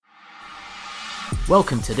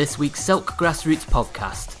Welcome to this week's Selk Grassroots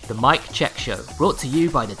podcast, the Mike Check Show, brought to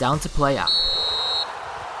you by the Down to Play app.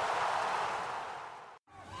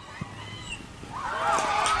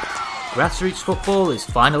 Grassroots football is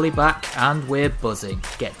finally back and we're buzzing.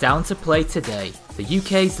 Get Down to Play today, the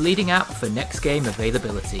UK's leading app for next game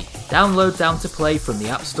availability. Download Down to Play from the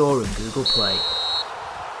App Store and Google Play.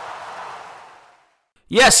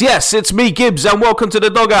 Yes, it's me, Gibbs, and welcome to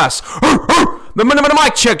the Doghouse. The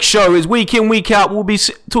Mike Check Show is week in, week out. We'll be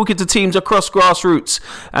talking to teams across Grassroots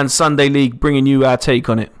and Sunday League, bringing you our take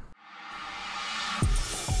on it.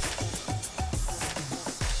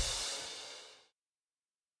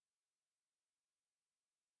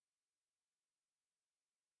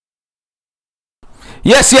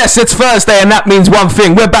 Yes, it's Thursday, and that means one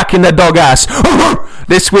thing. We're back in the Doghouse.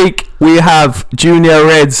 This week, we have Junior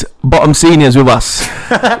Reds bottom seniors with us.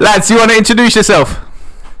 Lads, you want to introduce yourself?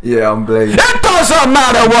 Yeah, I'm Blaine. It doesn't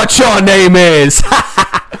matter what your name is.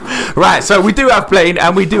 Right, so we do have Blaine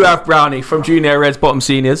and we do have Brownie from Junior Reds bottom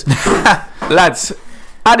seniors. Lads,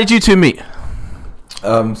 how did you two meet?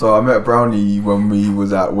 So I met Brownie when we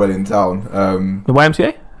was at Welling Town. The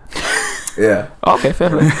YMCA? Yeah. Okay, fair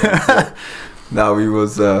play. Now I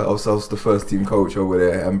was the first team coach over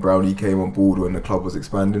there, and Brownie came on board when the club was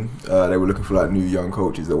expanding. They were looking for like new young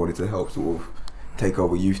coaches that wanted to help sort of take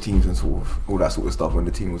over youth teams and sort of all that sort of stuff when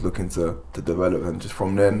the team was looking to develop. And just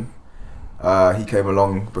from then, he came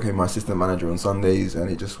along, became my assistant manager on Sundays,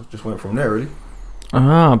 and it just went from there really.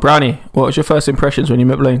 Brownie, what was your first impressions when you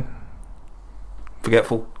met Blaine?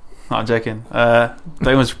 Forgetful. No, I'm joking.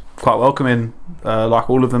 Blaine was quite welcoming, like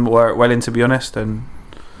all of them were at Welling, to be honest, and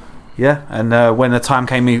yeah, and when the time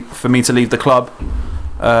came for me to leave the club,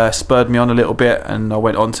 spurred me on a little bit, and I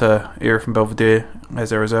went on to Erith and Belvedere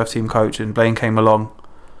as a reserve team coach, and Blaine came along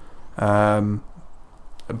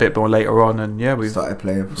a bit more later on, and yeah, we started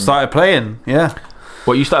playing. Yeah.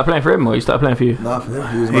 What, you started playing for him or you started playing for you? No, for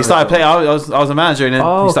him. He started playing. I was a manager, and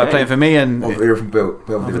then he started playing for me. And of Erith and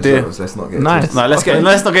Belvedere. Let's not get nice. No, let's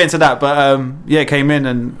not get into that. But yeah, came in,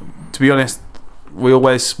 and to be honest, we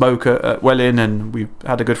always spoke at Welling, and we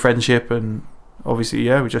had a good friendship, and obviously,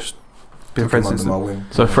 yeah, we just been friends since then.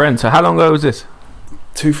 So friends. So how long ago was this?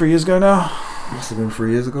 2-3 years ago now. Must have been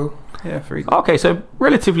 3 years ago. Yeah, 3. Okay, so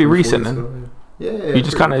relatively recent then. Yeah. You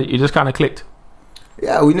just kind of clicked.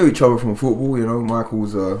 Yeah, we knew each other from football. You know,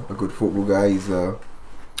 Michael's a good football guy. He's I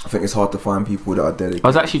think it's hard to find people that are dedicated. I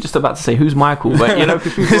was actually just about to say who's Michael, but you know,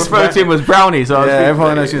 because his first team was Brownie, so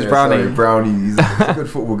everyone knows who's Brownie. Sorry, Brownie, he's a good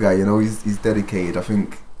football guy. You know, he's dedicated. I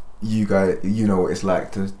think you know what it's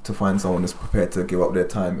like to find someone that's prepared to give up their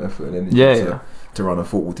time, effort, and energy to run a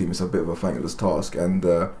football team. It's a bit of a thankless task. And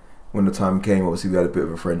when the time came, obviously we had a bit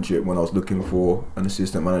of a friendship. When I was looking for an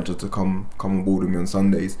assistant manager to come on board with me on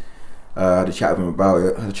Sundays, I had a chat with him about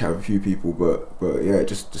it. I had a chat with a few people, but yeah, it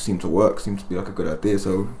just seemed to work. Seemed to be like a good idea.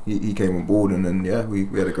 So he came on board, and then yeah, we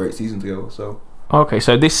had a great season together. So okay,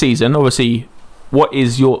 so this season, obviously, what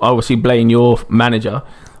is Blaine, your manager?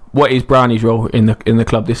 What is Brownie's role in the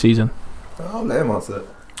club this season? I'll let him answer it.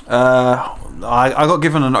 I got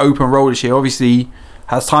given an open role this year. Obviously,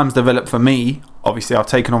 as times developed for me, obviously I've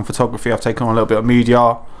taken on photography. I've taken on a little bit of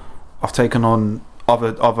media. I've taken on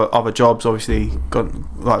other jobs, obviously,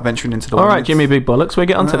 venturing into the all right, Jimmy Big Bollocks, we'll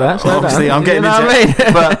get onto that. Obviously, I'm getting into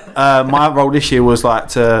it. But my role this year was like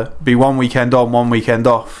to be 1 weekend on, 1 weekend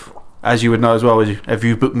off, as you would know as well, if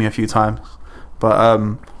you booked me a few times. But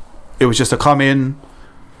it was just to come in,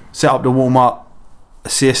 set up the warm up,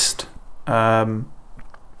 assist.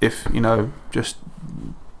 If just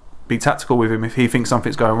be tactical with him. If he thinks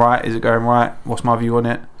something's going right, is it going right? What's my view on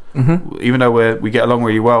it? Mm-hmm. Even though we get along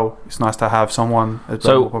really well, it's nice to have someone, as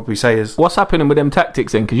so, will probably say, is what's happening with them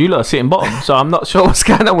tactics then? Because you lot are sitting bottom, so I'm not sure what's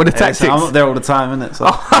going on with the tactics. I'm not there all the time, innit?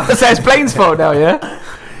 So, so it's Blaine's fault now, yeah.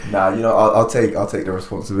 Nah, I'll take the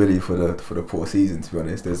responsibility for the poor season. To be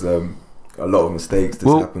honest, there's a lot of mistakes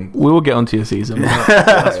that's happened. We will get onto your season.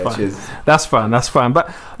 That's fine. That's fine. But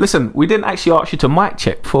listen, we didn't actually ask you to mic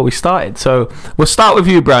check before we started, so we'll start with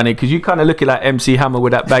you, Brownie, because you kind of looking like MC Hammer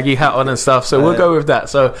with that baggy hat on and stuff. So we'll go with that.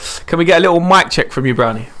 So can we get a little mic check from you,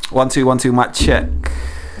 Brownie? 1 2 1 2 mic check.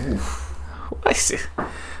 I see.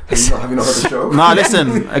 Have you not heard the show? Nah,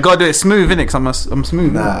 listen, I gotta do it smooth, innit? Because I'm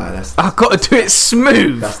smooth. Nah, I've got to do it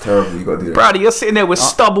smooth. That's terrible. You got to do that. Brownie, you're sitting there with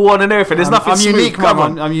stubble on and everything. There's nothing smooth. Unique, Come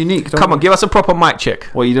on. I'm unique. Come on, give us a proper mic check.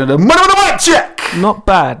 What you doing? The mic check. Not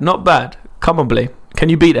bad. Come on, Blaine. Can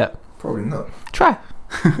you beat that? Probably not. Try.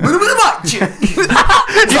 Mic check. You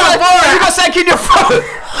got something in your throat.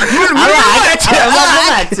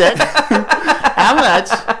 How much?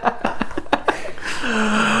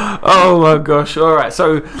 Oh my gosh. All right,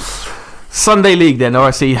 so Sunday League then,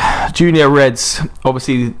 obviously Junior Reds,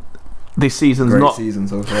 obviously this season's Great not season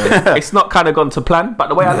so far. it's not kind of gone to plan, but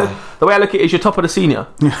the way I look at it is you're top of the senior.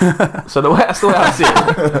 So that's the way I see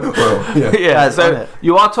it. Well, yeah. So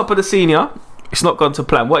you are top of the senior. It's not gone to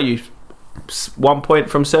plan. What are you? 1 point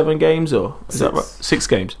from 7 games, or is that right? 6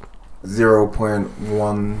 games.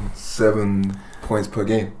 0.17 points per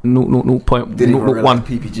game. No, Didn't even realize one.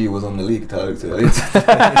 PPG was on the league.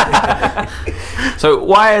 So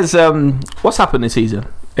why is what's happened this season?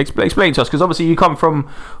 Explain to us, because obviously you come from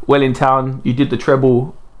Welling Town. You did the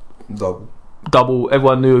treble, double.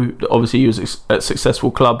 Everyone knew that obviously you was a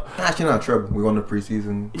successful club. Actually, not treble. We won the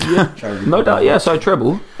pre-season. Yeah, no doubt. Yeah, so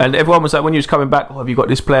treble, and everyone was like, when you was coming back, have you got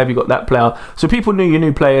this player? Have you got that player? So people knew you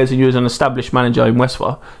knew players, and you was an established manager in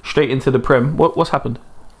Westphal. Straight into the Prem. What's happened?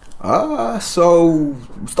 So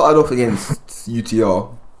started off against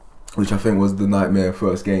UTR, which I think was the nightmare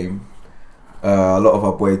first game. A lot of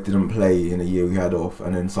our boys didn't play in a year we had off,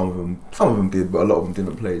 and then some of them did, but a lot of them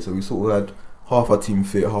didn't play. So we sort of had half our team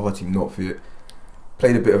fit, half our team not fit.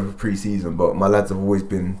 Played a bit of a pre-season, but my lads have always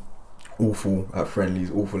been awful at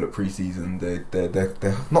friendlies, awful at pre-season. They're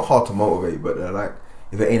not hard to motivate, but they're like,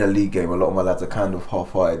 if it ain't a league game, a lot of my lads are kind of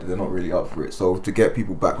half-eyed. They're not really up for it. So to get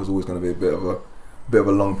people back was always going to be a bit of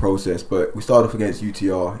a long process. But we started off against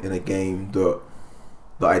UTR in a game that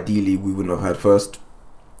ideally we wouldn't have had first.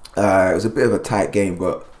 It was a bit of a tight game,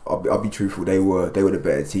 but I'll be truthful. They were the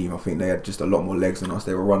better team. I think they had just a lot more legs than us.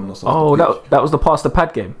 They were running us off. Oh, that was the pass the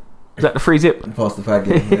pad game. Is that the free zip? Pass the pad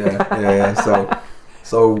game. Yeah.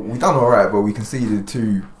 So we done all right, but we conceded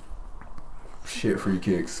 2 shit free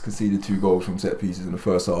kicks. Conceded 2 goals from set pieces in the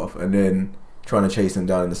first half, and then trying to chase them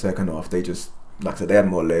down in the second half. They just, like I said, they had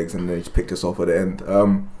more legs, and they just picked us off at the end.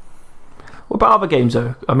 What about other games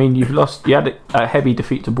though? I mean, you had a heavy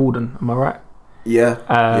defeat to Borden. Am I right? Yeah.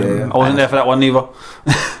 I wasn't there for that one neither.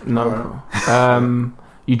 No.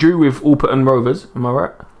 You drew with Alperton Rovers. Am I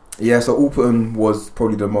right? Yeah. So Alperton was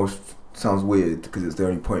probably the most. Sounds weird because it's the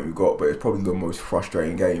only point we got, but it's probably the most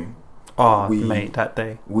frustrating game. Mate, that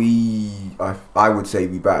day. I would say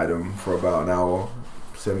we battered them for about an hour,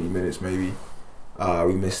 70 minutes maybe.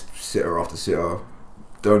 We missed sitter after sitter.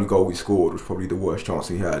 The only goal we scored was probably the worst chance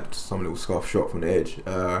we had. Some little scuff shot from the edge.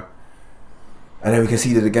 And then we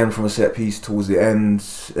conceded again from a set piece towards the end.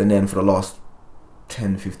 And then for the last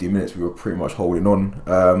 10-15 minutes, we were pretty much holding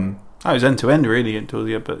on. It was end to end really until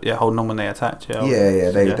holding on when they attacked.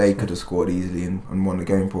 They could have scored easily and won the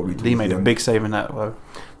game probably. Lee made a big save in that though.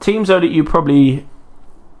 Teams though that you probably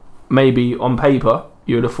maybe on paper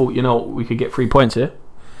you would have thought, we could get 3 points here.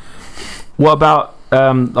 What about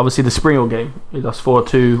obviously the Springhill game? You lost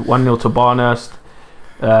 4-2, 1-0 to Barnhurst,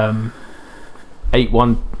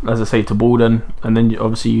 8-1 as I say to Borden, and then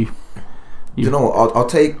obviously I'll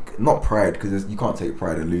take, not pride because you can't take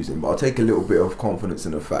pride in losing, but I'll take a little bit of confidence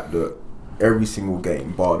in the fact that every single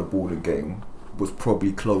game bar the Borden game was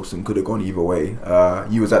probably close and could have gone either way.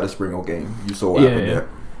 You was at the Springhill game, you saw what happened there.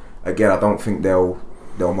 Again, I don't think they'll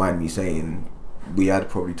mind me saying we had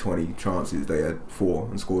probably 20 chances, they had 4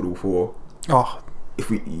 and scored all 4. If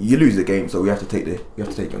you lose the game, so we have to take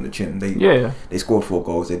it on the chin. They scored 4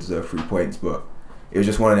 goals, they deserve 3 points, but it was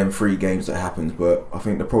just one of them freak games that happens. But I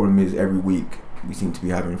think the problem is every week we seem to be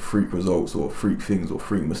having freak results or freak things or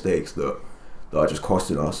freak mistakes that are just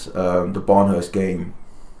costing us. The Barnhurst game,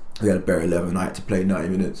 we had a bare 11. I had to play 90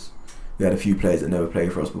 minutes. We had a few players that never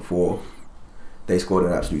played for us before. They scored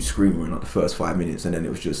an absolute screamer in like the first 5 minutes, and then it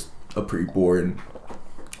was just a pretty boring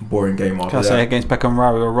game after that. Can I say against Peckham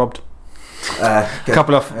Rye we were robbed? A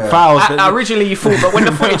couple of fouls. Originally you thought, but when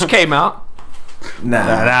the footage came out,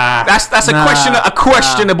 nah. That's a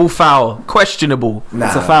questionable foul. Questionable. Nah.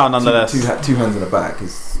 It's a foul nonetheless. Two hands in the back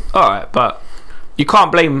is all right, but you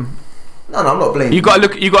can't blame. No, I'm not blaming. You got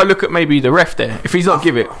to look at maybe the ref there. If he's not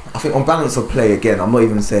give it, I think on balance of play again. I'm not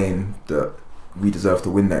even saying that we deserve to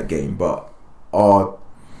win that game, but our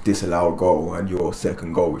disallowed goal and your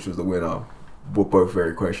second goal, which was the winner, were both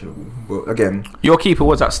very questionable. But again, your keeper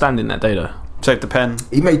was outstanding that day, though. Saved the pen.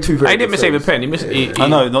 He made 2 very. He didn't save the pen. I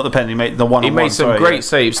know, not the pen. He made the one. He made some great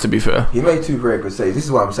saves. To be fair, he made 2 very good saves. This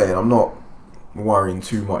is what I'm saying. I'm not worrying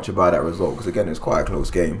too much about that result because again, it's quite a close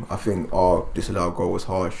game. I think our disallowed goal was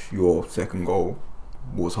harsh. Your second goal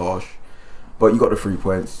was harsh, but you got the 3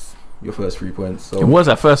 points. Your first 3 points. So. It was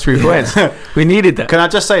our first 3 points. We needed that. Can I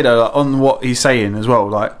just say though, on what he's saying as well,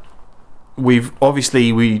 like we've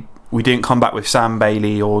obviously we didn't come back with Sam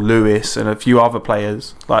Bailey or Lewis and a few other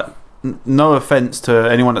players. Like no offense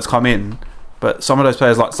to anyone that's come in, but some of those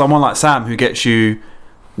players, like someone like Sam who gets you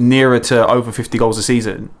nearer to over 50 goals a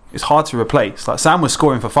season, it's hard to replace. Like Sam was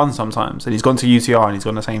scoring for fun sometimes, and he's gone to UTR and he's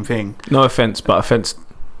done the same thing. No offense, but offense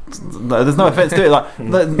There's no offense to it. Like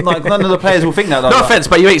none of the players will think that. No offense,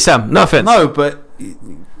 but you ain't Sam. No offense. No, but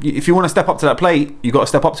if you want to step up to that plate, you got to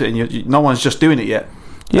step up to it, and no one's just doing it yet.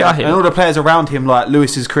 Yeah, and all the players around him, like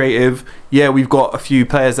Lewis, is creative. Yeah, we've got a few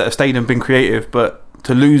players that have stayed and been creative, but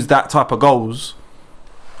to lose that type of goals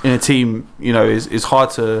in a team, is hard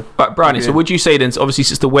to. But Brownie, so would you say then, obviously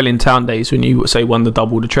since the Welling Town days when you say won the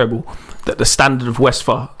double, the treble, that the standard of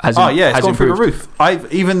Westphal has it's has gone improved? through the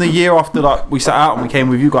roof. Even the year after we sat out and we came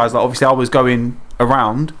with you guys, obviously I was going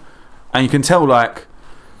around, and you can tell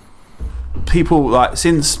people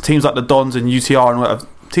since teams like the Dons and UTR and whatever,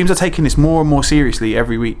 teams are taking this more and more seriously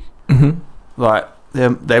every week. Mm-hmm.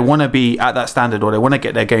 They want to be at that standard, or they want to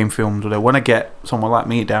get their game filmed, or they want to get someone like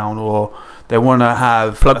me down, or they want to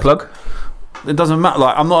have plug. It doesn't matter.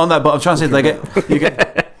 I'm not on that, but I'm trying to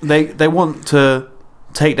say they want to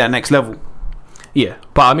take that next level. Yeah,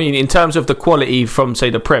 but I mean, in terms of the quality from, say,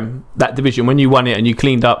 the Prem, that division, when you won it and you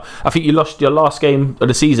cleaned up, I think you lost your last game of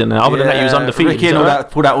the season, and other than that, you was undefeated. Ricky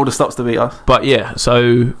pulled out all the stops to beat us. But yeah,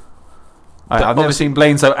 so I've never seen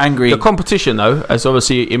Blaine so angry. The competition, though, has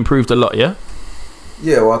obviously improved a lot. Yeah.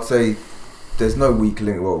 Yeah, well, I'd say there's no weak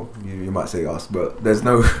link. Well, you might say us, but there's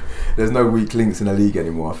no weak links in the league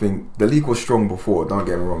anymore. I think the league was strong before. Don't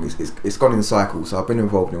get me wrong; it's gone in cycles. So I've been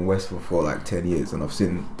involved in Westphal for 10 years, and I've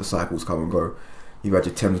seen the cycles come and go. You've had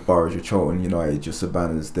your Thames Boroughs, your Charlton United, your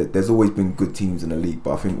Savannahs. There's always been good teams in the league,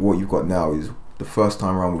 but I think what you've got now is the first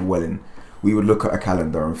time around with Welling, we would look at a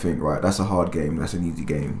calendar and think, right, that's a hard game, that's an easy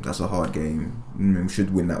game, that's a hard game. We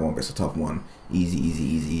should win that one, but it's a tough one.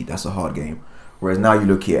 Easy. That's a hard game. Whereas now you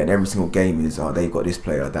look here and every single game is, they've got this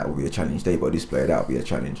player, that will be a challenge. They've got this player, that will be a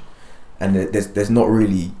challenge. And there's not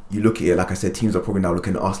really, you look at it, like I said, teams are probably now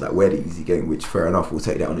looking at us like we're the easy game, which fair enough, we'll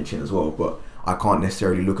take that on the chin as well. But I can't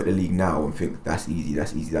necessarily look at the league now and think that's easy,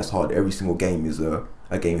 that's hard. Every single game is a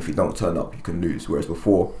game. If you don't turn up, you can lose. Whereas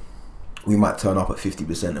before, we might turn up at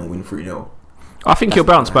 50% and win 3-0. I think you'll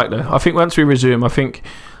bounce back though. I think once we resume, I think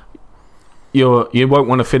you won't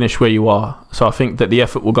want to finish where you are. So I think that the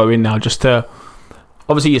effort will go in now just to,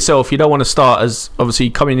 obviously yourself, you don't want to start as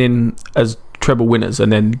obviously coming in as treble winners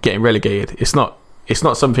and then getting relegated. It's not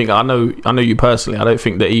something, I know you personally, I don't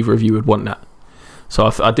think that either of you would want that. So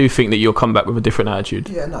I do think that you'll come back with a different attitude.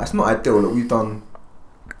 Yeah, no, it's not ideal. Look, we've done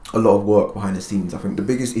a lot of work behind the scenes. I think the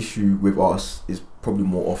biggest issue with us is probably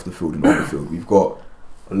more off the field than on the field. We've got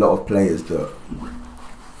a lot of players that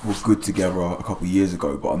were good together a couple of years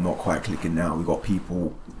ago but are not quite clicking now. We've got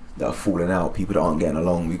people that are falling out, people that aren't getting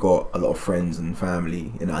along. We've got a lot of friends and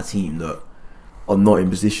family in our team that are not in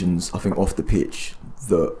positions, I think, off the pitch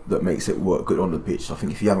that makes it work good on the pitch. I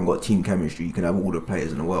think if you haven't got team chemistry, you can have all the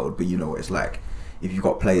players in the world, but you know what it's like. If you've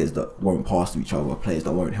got players that won't pass to each other, players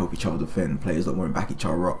that won't help each other defend, players that won't back each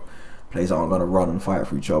other up, players that aren't going to run and fight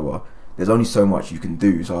for each other, there's only so much you can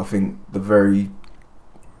do. So I think the very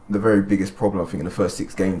biggest problem, I think, in the first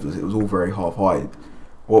 6 games was it was all very half-hearted.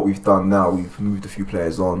 What we've done now, we've moved a few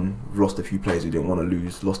players on, we've lost a few players we didn't want to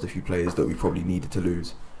lose, lost a few players that we probably needed to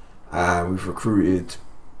lose. We've recruited,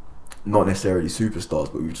 not necessarily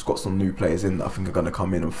superstars, but we've just got some new players in that I think are going to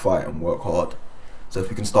come in and fight and work hard. So if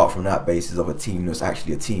we can start from that basis of a team that's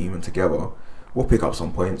actually a team and together, we'll pick up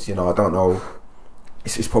some points. I don't know.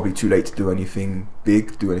 It's probably too late to do anything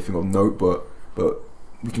big, do anything of note, but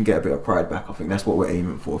we can get a bit of pride back. I think that's what we're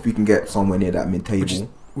aiming for. If we can get somewhere near that mid-table.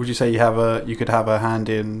 Would you say you could have a hand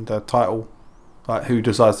in the title? Like who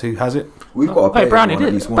decides who has it? We've got a Hey, Brownie,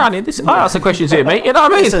 I ask the questions here, mate. You know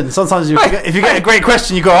what I mean? Listen, sometimes if you get a great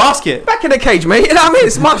question, you go ask it. Back in the cage, mate. You know what I mean?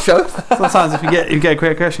 It's my show. Sometimes if you get a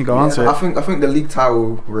great question, go answer it. I think the league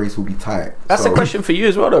title race will be tight. That's a question for you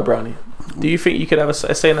as well, though, Brownie. Do you think you could have a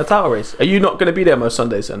say in the title race? Are you not going to be there most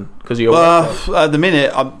Sundays then? Because you're at the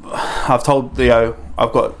minute, I've told Leo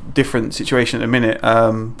I've got different situation at the minute,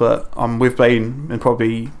 but I'm with Blaine and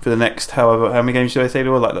probably for the next how many games do I say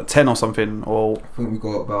there were, like 10 or something, or I think we've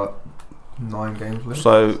got about 9 games left.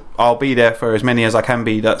 So I'll be there for as many as I can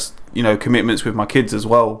be. That's commitments with my kids as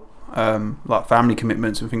well, like family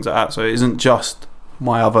commitments and things like that. So it isn't just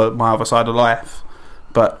my other side of life,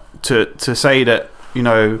 but to say that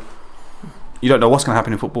you don't know what's going to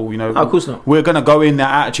happen in football. of course not. We're going to go in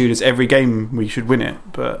that attitude as every game we should win it,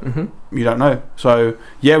 but you don't know. So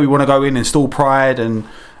yeah, we want to go in and install pride and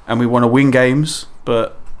we want to win games,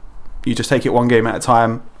 but you just take it one game at a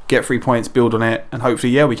time, get 3 points, build on it, and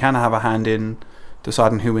hopefully, we can have a hand in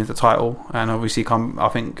deciding who wins the title, and obviously come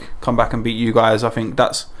back and beat you guys. I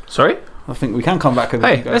think we can come back and beat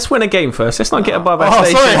you guys. Let's win a game first. Let's not get above our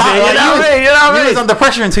station. Sorry, you know what I mean? You was under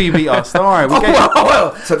pressure until you beat us. Don't worry.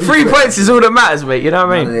 Well, 3 points is all that matters, mate. You know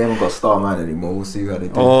what I mean? They haven't got star man anymore. We'll see how they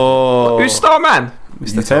do. Oh, who's star man?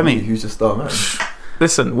 Mr. Temi. Who's your star man?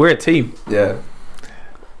 Listen, we're a team. Yeah.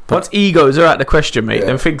 Once egos are out the question, mate,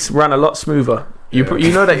 then things run a lot smoother. You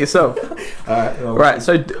know that yourself. Right,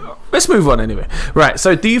 so let's move on anyway. Right,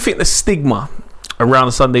 so do you think the stigma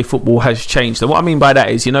around Sunday football has changed? And what I mean by that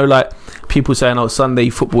is, like people saying, oh, Sunday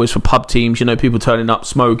football is for pub teams, people turning up,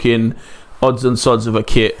 smoking, odds and sods of a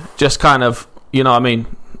kit. Just kind of, what I mean?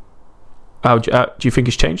 How do you think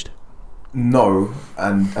it's changed? No,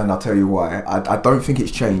 and I'll tell you why. I don't think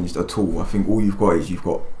it's changed at all. I think all you've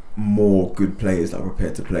got more good players that are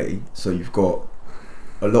prepared to play. So you've got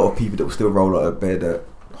a lot of people that will still roll out of bed at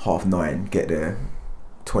 9:30, get there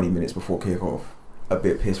 20 minutes before kick-off, a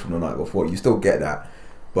bit pissed from the night before. You still get that,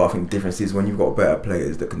 but I think the difference is when you've got better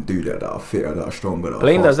players that can do that are fitter, that are stronger.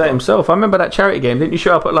 Blaine does that himself. I remember that charity game. Didn't you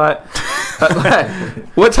show up at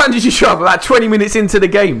what time did you show up? About 20 minutes into the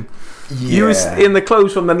game. Yeah. You was in the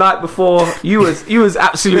clothes from the night before. You was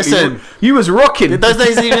absolutely. Listen, you was rocking. Those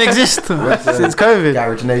days didn't even exist since COVID.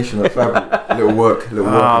 Garage Nation at Fabric. Little work.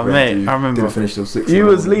 Oh mate, I remember. Didn't finish till 6. You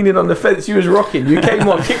was leaning on the fence. You was rocking. You came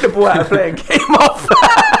on, kicked the ball out of play, and came off.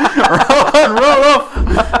 roll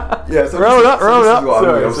off. Yeah, so roll up.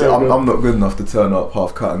 I'm not good enough to turn up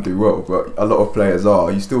half cut and do well, but a lot of players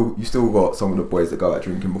are. You still got some of the boys that go out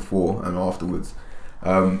drinking before and afterwards.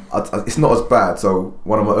 It's not as bad. So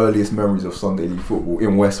one of my earliest memories of Sunday League football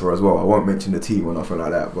in Westborough as well, I won't mention the team or nothing like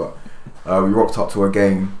that, but we rocked up to a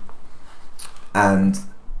game and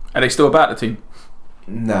are they still about the team?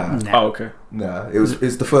 Nah. Oh, okay. Nah,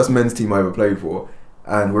 it's the first men's team I ever played for,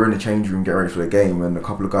 and we're in the change room getting ready for the game, and a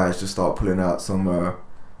couple of guys just start pulling out some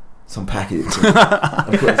package and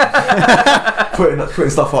putting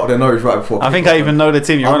stuff up their nose right before. I think I even know the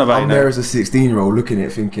team you're on about. I'm there as a 16-year-old looking at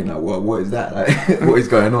it thinking like, what is that? Like, what is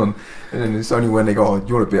going on? And then it's only when they go, oh, do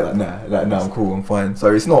you want to be like, nah, I'm cool, I'm fine.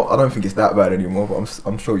 So it's not. I don't think it's that bad anymore. But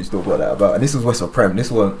I'm sure you still got that about. And this was Westford Prem.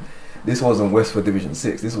 This wasn't Westford Division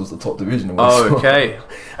 6. This was the top division of Westford. Oh, okay.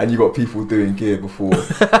 And you got people doing gear before 10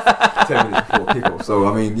 minutes before kickoff. So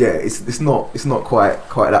I mean, yeah, it's not quite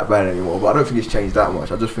that bad anymore. But I don't think it's changed that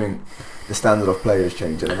much. I just think the standard of play has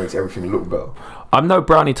changed and it makes everything look better. I know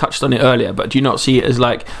Brownie touched on it earlier, but do you not see it as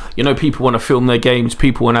like, people want to film their games,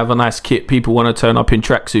 people want to have a nice kit, people want to turn up in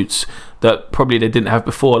tracksuits that probably they didn't have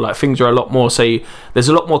before. Like, things are a lot more, there's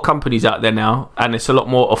a lot more companies out there now, and it's a lot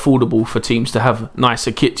more affordable for teams to have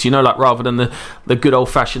nicer kits, like rather than the good old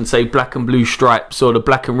fashioned, say, black and blue stripes or the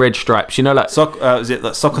black and red stripes, like is it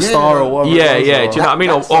like Soccer Star or whatever? Yeah, do you know what I mean?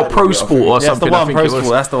 Or Pro Sport or something. That's the one, Pro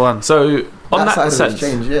Sport, that's the one. So on that sense,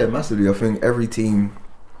 changed, massively. I think every team.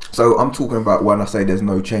 So I'm talking about when I say there's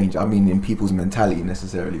no change, I mean in people's mentality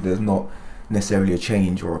necessarily. There's not necessarily a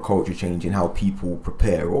change or a culture change in how people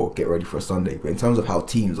prepare or get ready for a Sunday. But in terms of how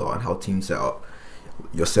teams are and how teams set up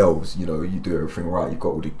yourselves, you do everything right. You've got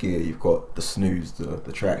all the gear, you've got the snooze, the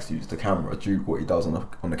tracksuits, the camera. Duke, what he does on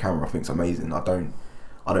the camera, I think is amazing. I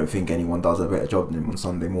don't think anyone does a better job than him on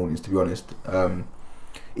Sunday mornings, to be honest.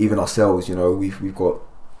 Even ourselves, we've got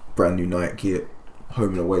brand new night kit, home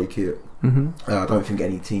and away kit. Mm-hmm. I don't think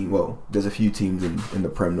any team. Well, there's a few teams in the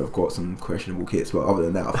Prem that have got some questionable kits, but other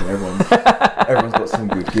than that, I think everyone's got some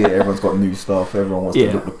good gear. Everyone's got new stuff. Everyone wants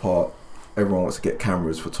to look the part. Everyone wants to get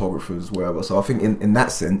cameras, photographers, whatever. So I think in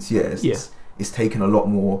that sense, it's taken a lot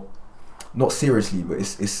more, not seriously, but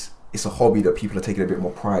it's a hobby that people are taking a bit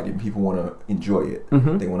more pride in. People want to enjoy it.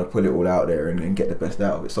 Mm-hmm. They want to put it all out there and get the best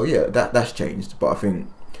out of it. So yeah, that's changed. But I think,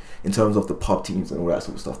 in terms of the pub teams and all that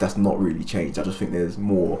sort of stuff, that's not really changed. I just think there's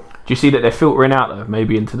more. Do you see that they're filtering out though,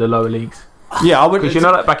 maybe into the lower leagues? Yeah, I would. Because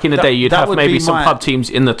like back in the day, you'd have maybe some pub teams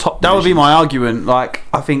in the top. That would be my argument. Like,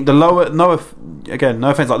 I think the lower, no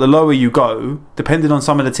offense, like the lower you go, depending on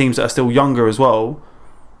some of the teams that are still younger as well,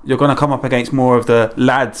 you're going to come up against more of the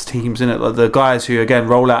lads teams in it, like the guys who again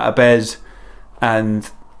roll out of bed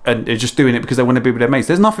and they're just doing it because they want to be with their mates.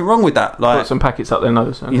 There's nothing wrong with that. Like, put some packets up their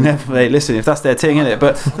nose. You never listen if that's their thing, innit?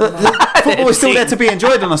 But football is still there to be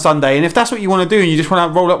enjoyed on a Sunday, and if that's what you want to do, and you just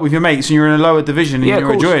want to roll up with your mates, and you're in a lower division and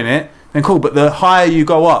you're enjoying it, then cool. But the higher you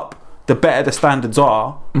go up, the better the standards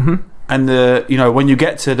are, and when you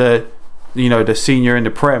get to the senior in the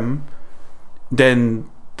Prem, then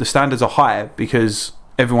the standards are higher because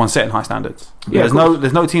everyone's setting high standards. Yeah,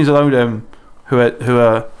 there's no teams below them who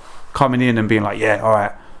are coming in and being like, yeah, all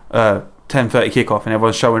right. 10:30 kickoff and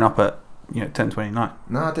everyone's showing up at 10:29.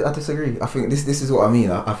 No, I disagree. I think this is what I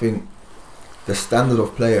mean. I think the standard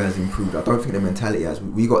of player has improved. I don't think the mentality has.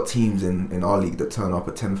 We got teams in our league that turn up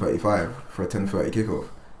at 10:35 for a 10:30 kickoff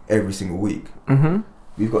every single week. Mm-hmm.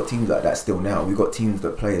 We've got teams like that still now. We've got teams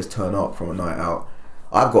that players turn up from a night out.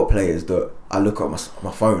 I've got players that I look at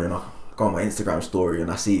my phone and I go on my Instagram story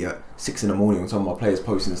and I see at 6 a.m. when some of my players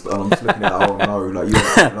posting stuff, and I'm just looking at it, oh no, like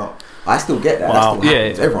you're not. I still get that. Wow. That still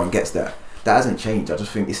happens. Everyone gets that. That hasn't changed. I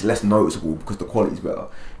just think it's less noticeable because the quality's better.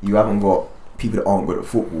 You haven't got people that aren't good at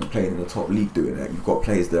football playing in the top league doing that. You've got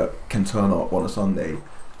players that can turn up on a Sunday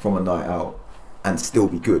from a night out and still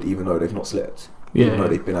be good, even though they've not slept. Even though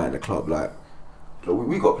they've been out in the club. Like,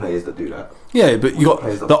 we got players that do that. Yeah, but you got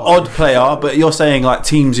the odd player. But you're saying like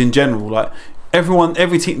teams in general, like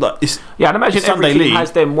every team, like it's I'd imagine Sunday every team league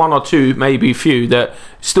has them one or two, maybe few that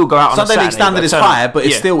still go out on Sunday a Saturday. league standard is higher, but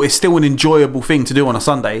it's still an enjoyable thing to do on a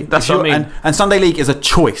Sunday. That's what I mean. And Sunday league is a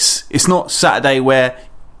choice. It's not Saturday where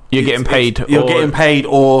you're getting paid. You're getting paid,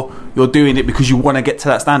 or you're doing it because you want to get to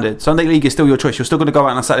that standard. Sunday league is still your choice. You're still going to go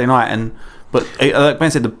out on a Saturday night, but like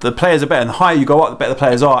Ben said, the players are better. And the higher you go up, the better the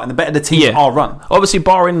players are, and the better the teams are run. Obviously,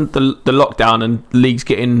 barring the lockdown and leagues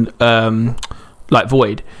getting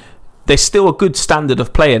void, there's still a good standard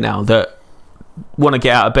of player now that want to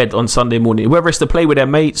get out of bed on Sunday morning, whether it's to play with their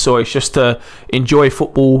mates or it's just to enjoy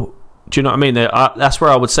football. Do you know what I mean? That's where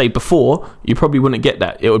I would say before you probably wouldn't get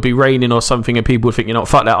that. It would be raining or something, and people would think,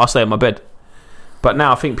 fuck that, I'll stay in my bed. But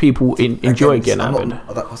now I think people enjoy getting out of bed.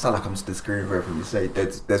 I sound like I'm disagreeing with everything you say.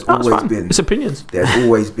 There's always been. It's opinions. There's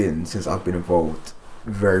always been, since I've been involved,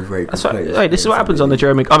 very, very good players. Hey, this is what happens on the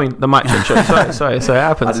the mic show. Sorry, it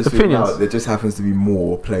happens. Opinions. There just happens to be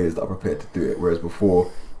more players that are prepared to do it, whereas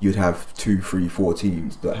before you'd have 2, 3, 4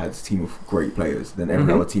 teams that had a team of great players. Then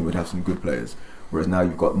every other team would have some good players. Whereas now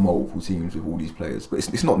you've got multiple teams with all these players. But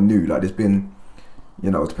it's not new. Like, there's been,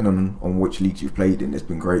 depending on which leagues you've played in, there's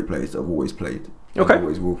been great players that have always played. Okay.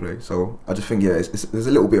 Always will play. So I just think, there's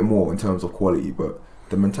a little bit more in terms of quality, but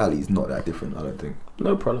the mentality is not that different, I don't think.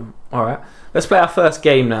 No problem. All right. Let's play our first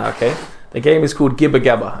game now, okay? The game is called Gibba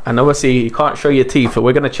Gabba. And obviously you can't show your teeth, but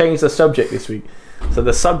we're going to change the subject this week. So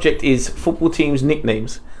the subject is football teams'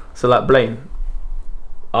 nicknames. So like Blaine,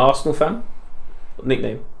 Arsenal fan?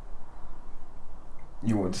 Nickname?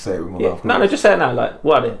 You want to say it with my mouth? No, just say it now. Like,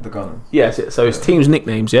 what are they? The Gunners. Yes, so it's teams'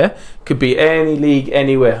 nicknames, yeah? Could be any league,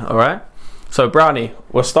 anywhere, all right? So, Brownie,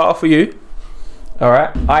 we'll start off with you. All right?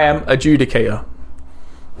 I am adjudicator.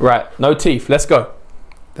 Right, no teeth. Let's go.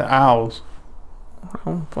 The Owls.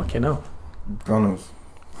 Oh, fucking hell. Gunners.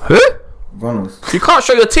 Who? Gunners. You can't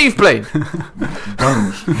show your teeth, Blaine.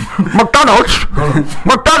 Gunners. McDonald's.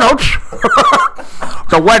 McDonald's.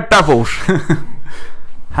 The Red Devils.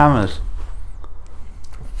 Hammers.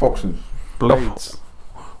 Foxes. Blades.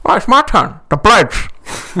 Right, it's my turn. The Blades.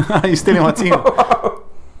 You're stealing my team.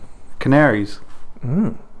 Canaries.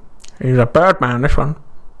 He's a bird man, this one.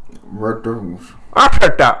 Red Devils. I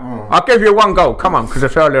said that. I'll give you one goal. Come on, because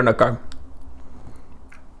it's early in the game.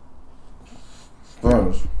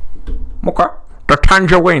 Spurs. Okay. The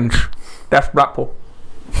Tangerines. That's Blackpool.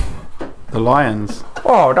 The Lions.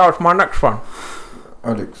 Oh, that was my next one.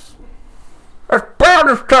 Alex. It's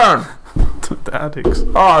Brownie's turn. The Addicts.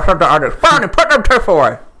 Oh, I said the Addicts. Brownie, put them teeth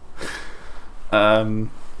away.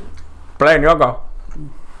 Blaine, you go.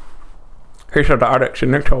 He said the Addicts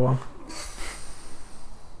in next one.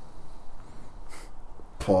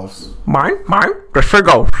 Pass. Mine? The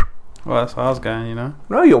Seagulls. Well, that's how I was going,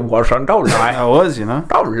 No, you wasn't. Don't lie. I was,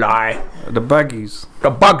 Don't lie. The Buggies.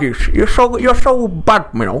 The Buggies. You're so bad,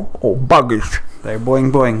 Oh, Buggies. They're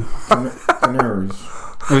boing boing. Canaries.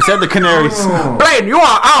 We said the Canaries. Oh. Blaine, you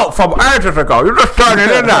are out from ages ago. You're just turning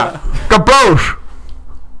in there. The Blues.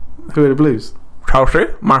 Who are the Blues? Chelsea.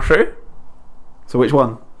 Man City. So which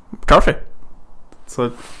one? Chelsea.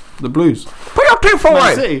 So the Blues. Put your teeth away.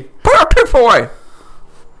 Man City. Put your teeth away.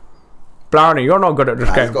 Brownie, you're not good at this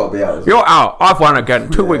game. He's got to be out. You're out. I've won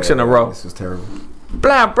again. 2 weeks in a row. This was terrible.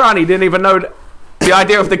 Brownie didn't even know the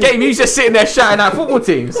idea of the game. He's just sitting there shouting at football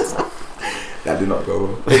teams. That did not go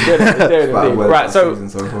well. It did. Right, so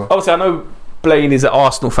obviously I know Blaine is an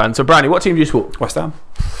Arsenal fan. So Brownie, what team do you support? West Ham.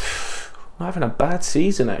 Not having a bad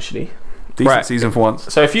season actually. Decent season for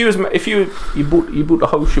once. So if you bought the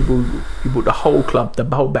whole shaboodle, you bought the whole club, the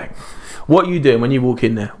whole bang. What are you doing when you walk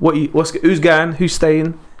in there? Who's going? Who's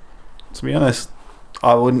staying? To be honest,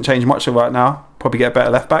 I wouldn't change much of right now. Probably get a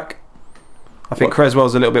better left back. I think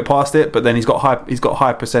Creswell's a little bit past it, but then he's got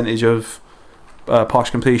high percentage of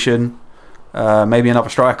partial completion. Maybe another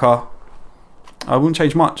striker. I wouldn't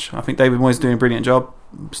change much. I think David Moyes is doing a brilliant job.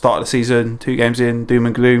 Start of the season, 2 games in, doom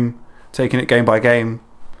and gloom, taking it game by game.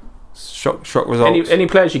 Shock results. Any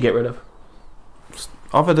players you get rid of?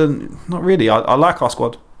 Other than, not really. I like our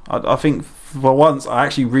squad. I think for once I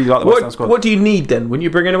actually really like the West Ham squad. What do you need then when you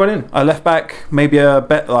bring anyone in? A left back, maybe a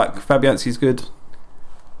bet like Fabianski's good.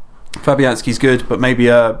 But maybe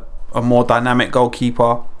a more dynamic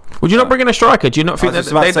goalkeeper. Would you not bring in a striker? Do you not think I was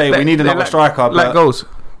just about to say we need another striker? Like goals.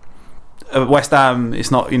 West Ham,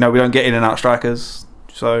 it's not, we don't get in and out strikers.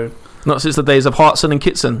 So not since the days of Hartson and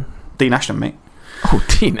Kitson. Dean Ashton, mate. Oh,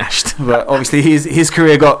 Dean Ashton. But obviously his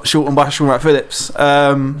career got shortened by Sean Wright-Phillips.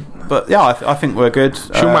 But yeah, I think we're good.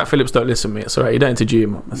 Sean Wright-Phillips don't listen, mate. It's alright. You don't interview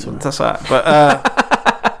him. That's all right.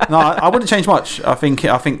 But no, I wouldn't change much. I think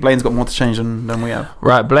Blaine's got more to change than we have.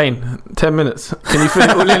 Right, Blaine. 10 minutes. Can you fit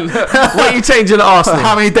it all in? What are you changing at Arsenal?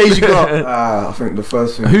 How many days you got? I think the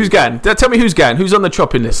first thing. Who's going? Tell me who's going. Who's on the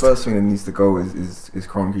chopping list? The first thing that needs to go is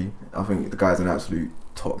Kroenke. I think the guy's an absolute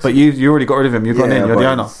toxic. But you already got rid of him. You've gone in. You're the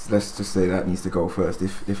owner. Let's just say that needs to go first.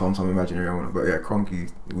 If I'm some imaginary owner, but yeah,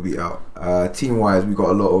 Kroenke will be out. Team wise, we got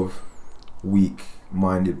a lot of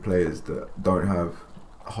weak-minded players that don't have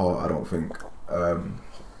heart. I don't think.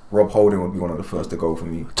 Rob Holding would be one of the first to go for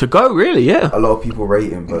me. To go, really? Yeah. A lot of people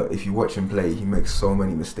rate him, but if you watch him play, he makes so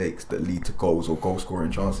many mistakes that lead to goals or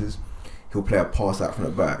goal-scoring chances. He'll play a pass out from the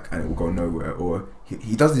back and it will go nowhere. Or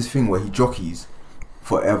he does this thing where he jockeys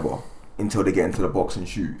forever until they get into the box and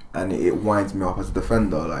shoot, and it winds me up as a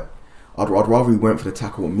defender. Like I'd rather he went for the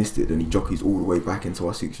tackle and missed it than he jockeys all the way back into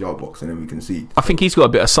our 6-yard box and then we concede. I think he's got a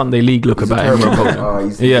bit of Sunday League look about him.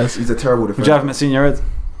 He's a terrible defender. Would you have him at senior Reds?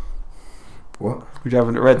 What? Would you have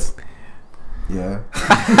him at Reds? Yeah.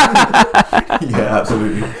 Yeah,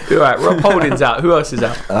 absolutely. Alright, Rob Holding's out. Who else is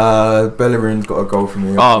out? Bellerin's got a goal for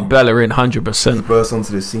me. Oh, Bellerin, 100%. He burst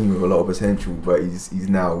onto the scene with a lot of potential, but he's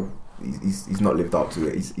not lived up to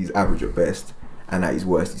it. He's average at best, and at his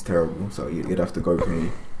worst he's terrible, so you'd have to go for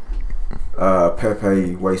me.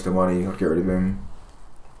 Pepe, waste of money, I'd get rid of him.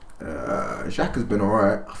 Xhaka's been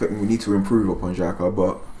alright. I think we need to improve upon Xhaka,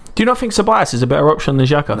 but do you not think Ceballos is a better option than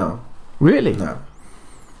Xhaka? No. Really? No.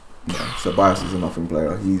 Ceballos is a nothing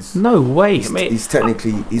player. He's no way. He's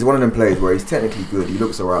technically, he's one of them players where he's technically good. He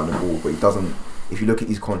looks around the ball, but he doesn't. If you look at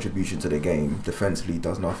his contribution to the game, defensively he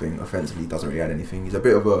does nothing. Offensively he doesn't really add anything. He's a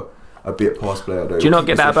bit of a bit pass player though. Do you not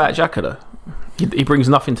get that about Xhaka though? He brings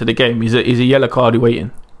nothing to the game. He's a yellow card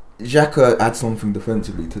waiting. Xhaka adds something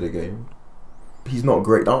defensively to the game. He's not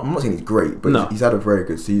great. I'm not saying he's great, but he's had a very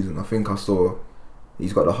good season. I think I saw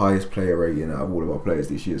he's got the highest player rating out of all of our players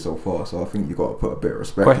this year so far. So I think you've got to put a bit of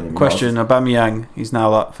respect in him. Question: Aubameyang, he's now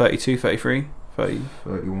like 32, 33, 30,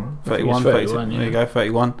 31. 31, 32. Yeah. There you go,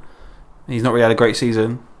 31. He's not really had a great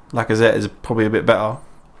season. Lacazette is probably a bit better.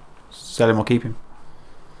 Sell him or keep him.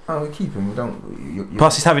 Oh, we keep him. We don't.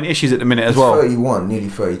 Plus, he's having issues at the minute as well. 31, nearly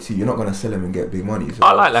 32. You're not going to sell him and get big money. So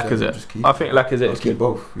I like Lacazette. I think Lacazette is keep good.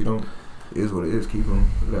 Both. You don't. It is what it is. Keep them.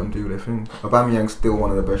 Let them do their thing. Aubameyang's still one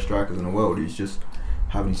of the best strikers in the world. He's just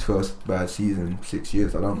having his first bad season in 6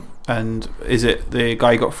 years. I don't. And is it the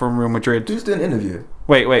guy you got from Real Madrid? Who's doing an interview?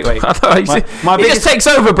 Wait. my he just takes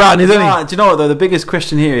over, Brown, isn't he? Do you know what though? The biggest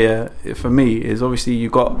question here, for me, is obviously you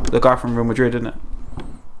got the guy from Real Madrid, isn't it?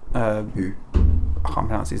 Who? I can't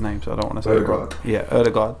pronounce his name, so I don't want to say Ødegaard. Yeah,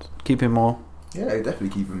 Ødegaard. Keep him more. Yeah, definitely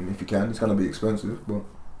keep him if you can. It's going to be expensive, but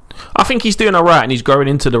I think he's doing alright and he's growing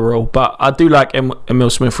into the role. But I do like Emil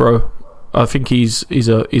Smith Rowe. I think he's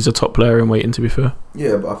a top player in waiting. To be fair.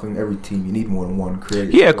 Yeah, but I think every team you need more than one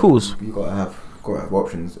creator. Yeah, of course. You got to have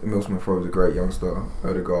options. Emil Smith Rowe is a great youngster.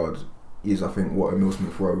 Ødegaard is, I think, what Emil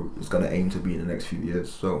Smith Rowe is going to aim to be in the next few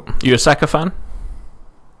years. So you a Saka fan?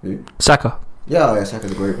 Who? Saka. Yeah,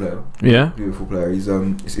 Saka's a great player. Yeah, beautiful player. He's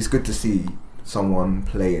it's good to see someone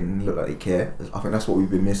play and look like they care. I think that's what we've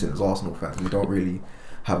been missing as Arsenal fans. We don't really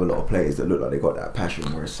have a lot of players that look like they got that passion,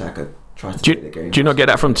 whereas Saka tries to play the game. Do you not get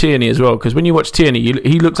that from Tierney as well? Because when you watch Tierney,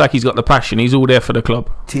 he looks like he's got the passion. He's all there for the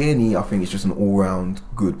club. Tierney, I think, is just an all-round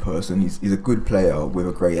good person. He's a good player with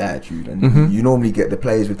a great attitude, and you normally get the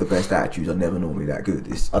players with the best attitudes are never normally that good.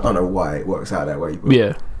 I don't know why it works out that way, but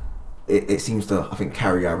yeah. It seems to, I think,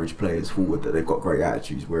 carry average players forward that they've got great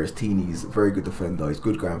attitudes, whereas Tierney's a very good defender. He's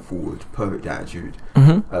good going forward, perfect attitude.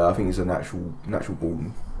 I think he's a natural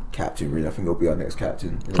born captain. Really, I think he'll be our next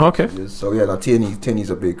captain. Okay. So yeah, Tierney's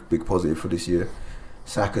a big positive for this year.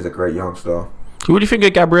 Saka's a great youngster. What do you think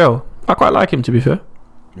of Gabriel? I quite like him, to be fair.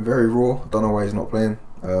 Very raw. Don't know why he's not playing.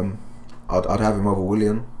 I'd have him over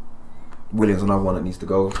Willian. Willian's another one that needs to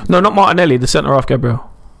go. No, not Martinelli. The centre half,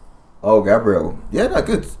 Gabriel. Oh, Gabriel. Yeah, they're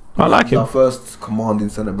good. I like him. Our first commanding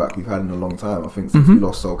centre back we've had in a long time. I think since we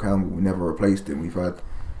lost Sol Campbell, we never replaced him. We've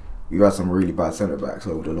had some really bad centre backs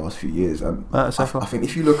over the last few years. And I think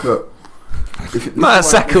if you look at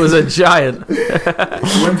Mertesacker was a giant.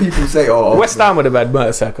 When people say, "Oh, West Ham would have had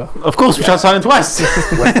Mertesacker," of course, we tried to sign him twice.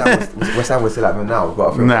 West Ham would still have him now.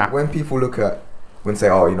 But I think when people look at say,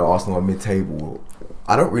 "Oh, Arsenal are mid-table,"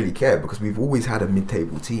 I don't really care because we've always had a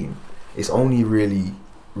mid-table team. It's only really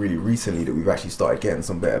recently that we've actually started getting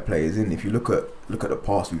some better players in. If you look at the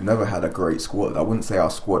past, we've never had a great squad. I wouldn't say our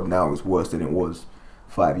squad now is worse than it was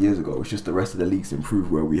 5 years ago. It's just the rest of the league's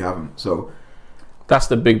improved where we haven't. So that's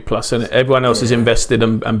the big plus, isn't it? Everyone else has invested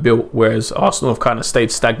and built, whereas Arsenal have kind of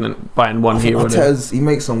stayed stagnant, buying one here or there. He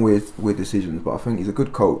makes some weird decisions, but I think he's a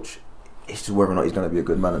good coach. It's just whether or not he's going to be a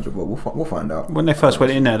good manager, but we'll find out. When they first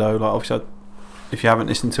went in there, though, like obviously, if you haven't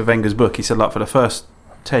listened to Wenger's book, he said like for the first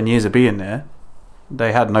 10 years of being there,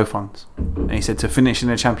 they had no funds, and he said to finish in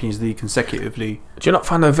the Champions League consecutively. Do you not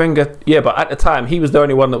find that Wenger? Yeah, but at the time he was the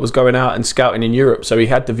only one that was going out and scouting in Europe, so he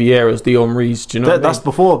had the Vieiras, the Henrys. Do you know? That's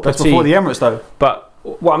before the Emirates, though. But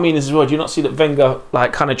what I mean is as well, do you not see that Wenger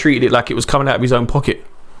like kind of treated it like it was coming out of his own pocket?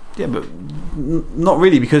 Yeah, but not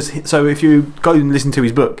really, because so if you go and listen to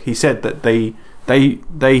his book, he said that they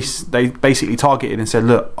basically targeted and said,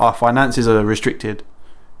 look, our finances are restricted.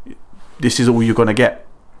 This is all you're going to get.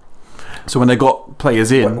 So when they got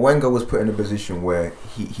players in, Wenger was put in a position where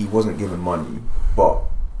he wasn't given money, but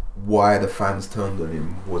why the fans turned on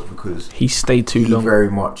him was because he stayed too long. He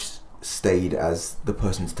very much stayed as the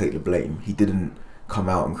person to take the blame. He didn't come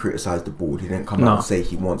out and criticise the board. He didn't come out and say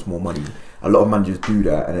he wants more money. A lot of managers do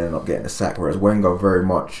that and end up getting a sack, whereas Wenger very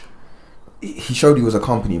much, he showed he was a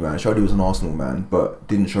company man, showed he was an Arsenal man, but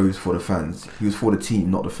didn't show he was for the fans. He was for the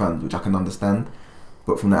team, not the fans, which I can understand.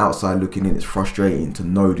 But from the outside looking in, it's frustrating to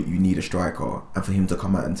know that you need a striker and for him to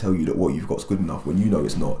come out and tell you that what you've got is good enough when you know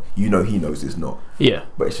it's not. You know he knows it's not. Yeah.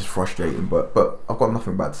 But it's just frustrating. But I've got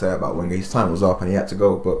nothing bad to say about Wenger. His time was up and he had to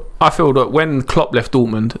go. But I feel that when Klopp left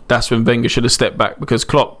Dortmund, that's when Wenger should have stepped back, because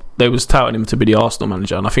Klopp, they was touting him to be the Arsenal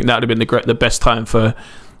manager, and I think that would have been the best time for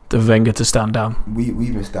the Wenger to stand down. We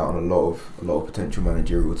missed out on a lot of potential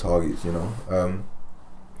managerial targets. You know,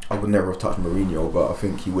 I would never have touched Mourinho, but I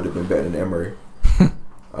think he would have been better than Emery.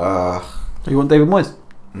 You want David Moyes?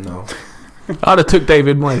 No. I'd have took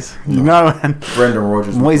David Moyes. You know, man. Brendan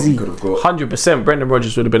Rodgers could have got 100%. Brendan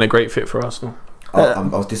Rodgers would have been a great fit for Arsenal. I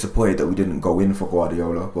was disappointed that we didn't go in for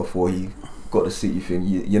Guardiola before he got the City thing.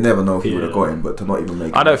 You never know if he would have got in, but to not even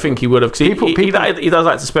make. I don't think he would have. He does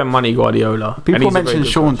like to spend money, Guardiola. People mentioned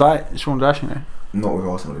Sean Dyche, you know. Not with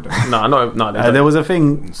Arsenal, they don't. No. There was a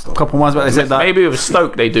thing a couple of months back. They said that maybe with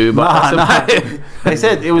Stoke they do, but they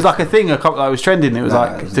said it was like a thing. That was trending. It was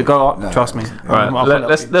to go up. Trust me. Right,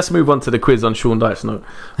 let's move on to the quiz on Sean Dyche. No,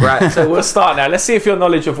 right. So we'll start now. Let's see if your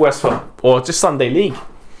knowledge of West Ham or just Sunday League. All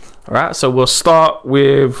right. So we'll start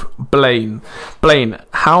with Blaine. Blaine,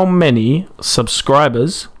 how many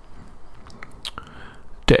subscribers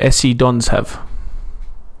do SE Dons have?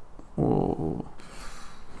 Oh.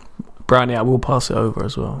 Brownie, I will pass it over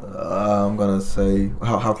as well. I'm gonna say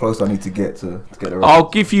how close do I need to get to get the. I'll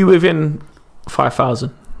give you within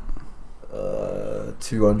 5,000.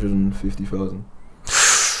 250,000.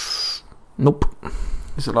 Nope.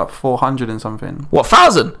 Is it like 400 and something? What,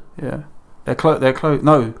 1,000? Yeah, they're close. They're close.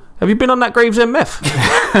 No. Have you been on that Gravesend meth?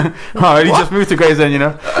 I only just moved to Gravesend, you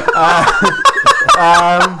know.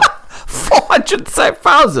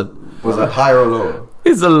 400,000. Was that higher or lower?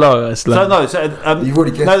 It's a low. You've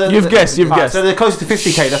already guessed. You've guessed. So they're close to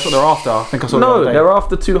 50k. That's what they're after. I think I saw. No, they're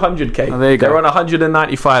after 200k. Oh, there you go. They're on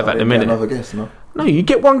 195 at the minute. Another guess, no? No, you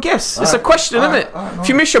get one guess. It's a question, isn't it? If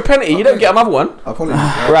you miss your penalty, you don't get another one.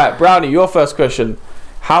 Right, Brownie, your first question.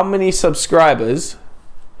 How many subscribers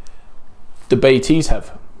do BTs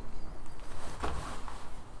have?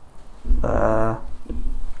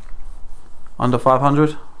 Under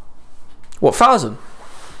 500. What, 1,000?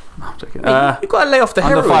 No, I'm joking. You've got to lay off the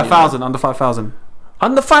under heroin. 5,000. Under 5,000.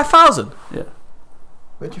 Under 5,000? Yeah.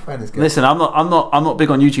 Where'd you find this guy? Listen, I'm not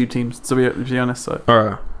big on YouTube teams, to be honest. So. All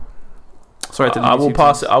right. Sorry to I will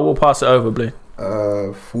pass it over, Blaine.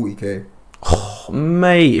 40k. Oh,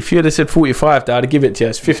 mate, if you had said 45, I'd give it to you.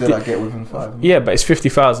 It's 50. Did I get within 5? Yeah, but it's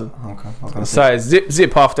 50,000. Okay. So it's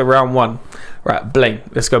zip after round 1. Right, Blaine,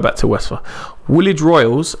 let's go back to Westford. Woolwich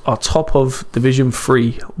Royals are top of Division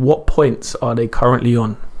 3. What points are they currently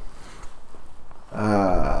on?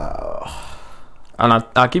 And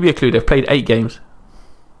I'll give you a clue. They've played 8 games.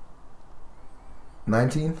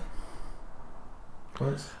 19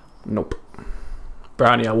 points? Nope.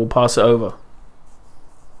 Brownie, I will pass it over.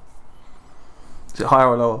 Is it higher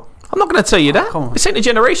or lower? I'm not going to tell you that. Come on. This ain't a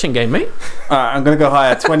generation game, mate. Alright, I'm going to go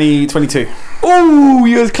higher. 22. Ooh,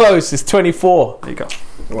 you was close. It's 24. There you go.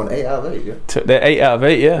 They won 8 out of 8, yeah? They're 8 out of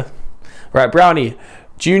 8, yeah. Right, Brownie.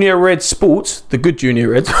 Junior Red Sports, the good Junior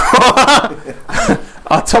Reds,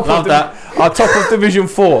 are top of Division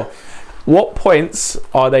 4. What points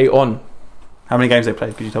are they on? How many games they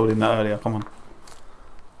played? Because you told him that earlier. Come on.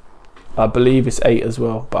 I believe it's 8 as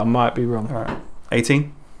well, but I might be wrong. Alright.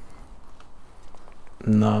 18?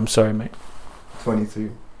 No, I'm sorry, mate.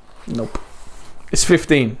 22. Nope. It's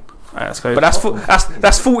 15. But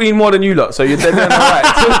that's 14 more than you lot, so they're doing all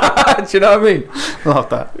right. Do you know what I mean? Love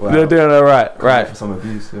that. Wow. They're doing all right. Right. For some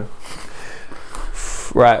abuse, yeah.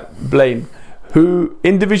 Right, Blaine. Who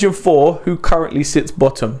in Division 4? Who currently sits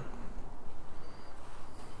bottom?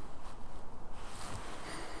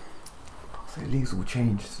 So the league's all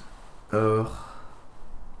changed.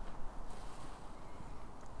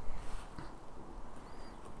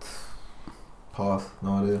 Pass.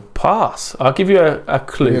 No idea. Pass. I'll give you a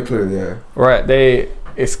clue. Give me a clue, yeah. Right,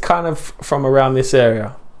 it's kind of from around this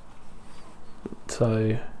area.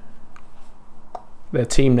 So their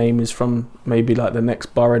team name is from maybe like the next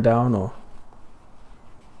borough down, or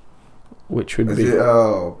which would be?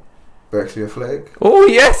 Bexley Athletic. Oh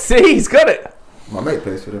yes, see, he's got it. My mate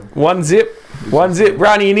plays for them. One zip.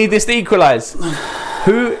 Brownie, you need this to equalise.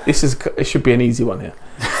 It should be an easy one here.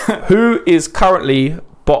 Who is currently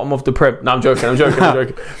bottom of the Prem? No, I'm joking.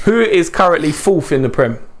 Who is currently fourth in the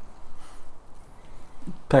Prem?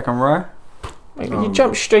 Peckham Rye. You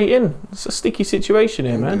jump straight in. It's a sticky situation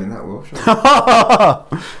here, man. That well, sure.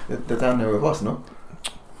 They're down there with us, no?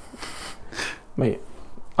 Mate,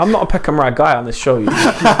 I'm not a Peckham Rye guy on this show.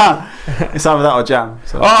 It's either that or Jam.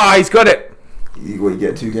 So. Oh, he's got it. You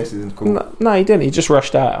get two guesses and cool. No, he didn't. He just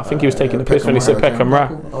rushed out. I think he was taking the piss when he said Peckham Rye.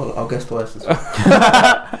 I'll guess twice.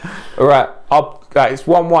 All right. It's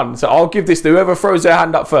 1-1. So I'll give this to whoever throws their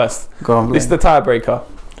hand up first. Go on, this is the tiebreaker.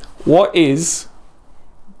 What is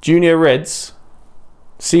Junior Reds,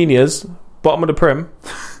 seniors, bottom of the Prem,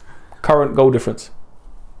 current goal difference?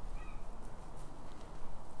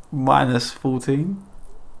 Minus 14.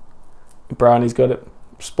 Brownie's got it.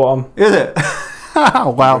 Spot on. Is it?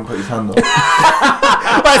 Wow. Put his hand up.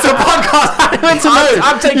 It's a podcast.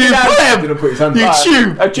 I'm taking that. He didn't put his hand You up.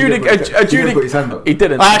 chew. He didn't put his hand up. He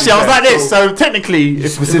didn't. Actually, I was like this. So technically, You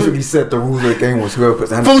specifically said the rules of the game was whoever puts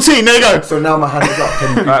the hand up. 14. There you go. So now my hand is up.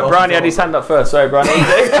 Can you Right, Brownie had his hand up first. Sorry, Brownie. You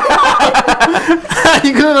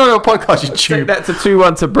couldn't know a podcast. You Take chew. that to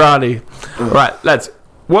 2-1 to Brownie. Right, lads.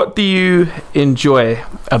 What do you enjoy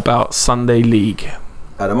about Sunday League?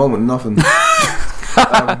 At the moment, nothing. Do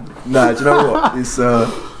you know what? It's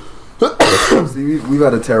obviously we've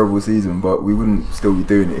had a terrible season, but we wouldn't still be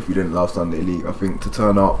doing it if we didn't love Sunday League. I think to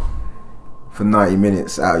turn up for 90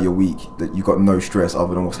 minutes out of your week, that you've got no stress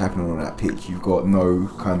other than what's happening on that pitch. You've got no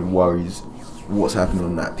kind of worries. What's happening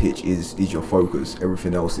on that pitch is your focus.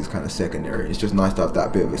 Everything else is kind of secondary. It's just nice to have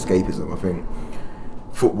that bit of escapism. I think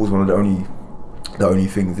football's one of the only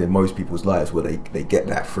things in most people's lives where they get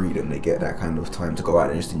that freedom, they get that kind of time to go out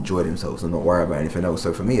and just enjoy themselves and not worry about anything else.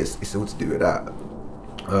 So for me, it's all to do with that.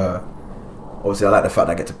 Obviously, I like the fact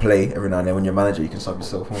that I get to play every now and then. When you're a manager, you can sub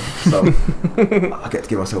yourself on. So I get to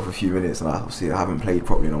give myself a few minutes, and I haven't played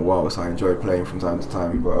properly in a while, so I enjoy playing from time to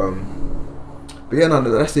time. But yeah, no,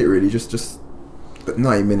 that's it really. Just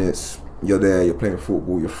 90 minutes, you're there, you're playing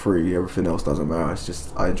football, you're free. Everything else doesn't matter. It's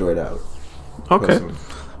just I enjoy that. Okay. Personally.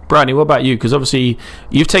 Brownie, what about you? Because obviously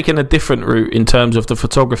you've taken a different route in terms of the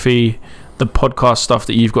photography, the podcast stuff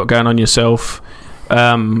that you've got going on yourself,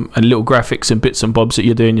 and little graphics and bits and bobs that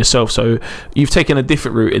you're doing yourself. So you've taken a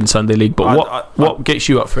different route in Sunday League. But what gets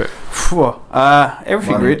you up for it?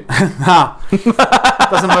 Everything, really.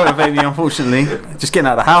 Doesn't motivate me, unfortunately. Just getting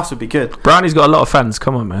out of the house would be good. Brownie's got a lot of fans.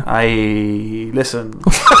 Come on, man. Listen.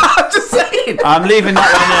 I'm just saying. I'm leaving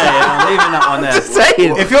that one there. Just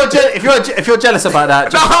saying. If you're jealous about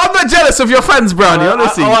that, No, I'm not jealous of your fans, Brownie.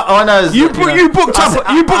 Honestly, I know you booked up a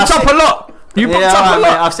lot. You booked up a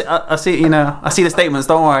lot. I see the statements.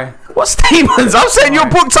 Don't worry. What statements? I'm saying you're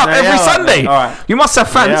booked up every Sunday. All right. You must have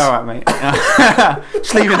fans. Yeah, all right, mate.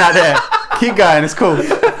 Just leaving that there. Keep going. It's cool.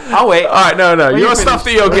 I'll wait. All right, no. Your stuff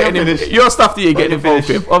that you're getting involved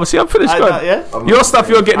with. Obviously, I'm finished. Go on. Your stuff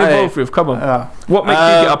you're getting involved with. Come on. What makes you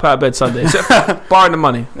get up out of bed Sunday? Barring the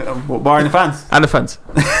money. Barring the fans. And the fans.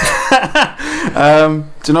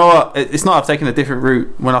 Do you know what? It's not I've taken a different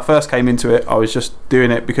route. When I first came into it, I was just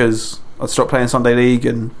doing it because I'd stopped playing Sunday League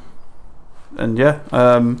and yeah.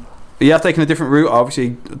 But yeah, I've taken a different route.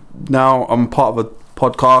 Obviously, now I'm part of a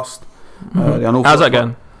podcast. How's that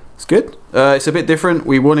going? It's good. It's a bit different.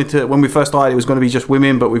 We wanted to, when we first started, it was going to be just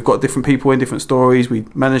women, but we've got different people in different stories. We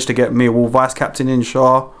managed to get Mia Wall vice captain in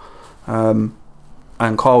Shah, and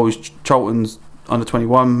Carl is Charlton's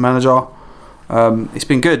under-21 manager. It's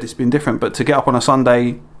been good. It's been different. But to get up on a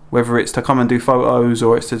Sunday, whether it's to come and do photos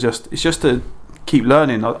or it's just to keep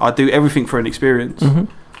learning. I do everything for an experience. Mm-hmm.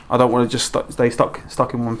 I don't want to just stay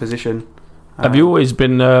stuck in one position. Have you always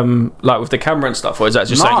been like with the camera and stuff, or is that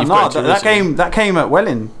just something you've got to that came at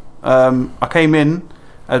Welling. I came in,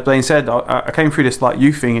 as Blaine said, I came through this like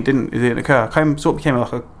youth thing. It didn't occur. I became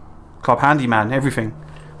like a club handyman. Everything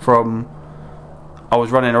from I was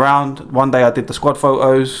running around. One day I did the squad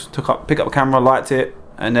photos, pick up a camera, liked it,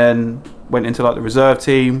 and then went into like the reserve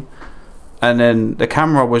team. And then the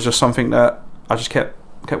camera was just something that I just kept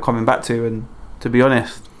coming back to. And to be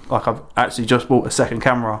honest, like I've actually just bought a second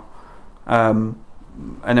camera. And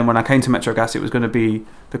then when I came to Metrogas, it was going to be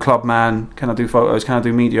the club man. Can I do photos? Can I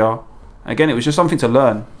do media? Again, it was just something to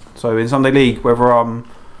learn. So in Sunday League, whether I'm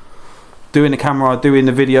doing the camera, doing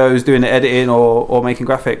the videos, doing the editing, or making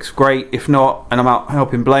graphics, great. If not, and I'm out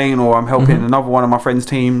helping Blaine or I'm helping another one of my friends'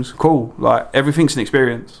 teams, cool. Like everything's an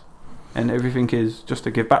experience, and everything is just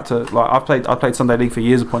to give back to. Like I played Sunday League for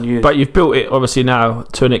years upon years. But you've built it obviously now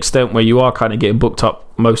to an extent where you are kind of getting booked up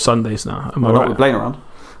most Sundays now. Am I right? Not with Blaine around.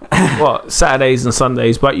 What, Saturdays and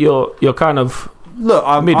Sundays? But you're kind of.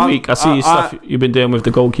 Look, midweek. I see stuff you've been doing with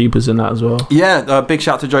the goalkeepers and that as well. Yeah, big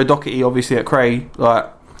shout to Joe Doherty, obviously at Cray. Like,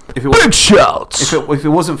 if it big shouts. If it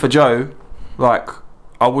wasn't for Joe, like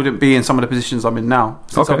I wouldn't be in some of the positions I'm in now.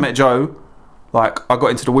 Since I've met Joe, like I got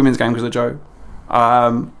into the women's game because of Joe.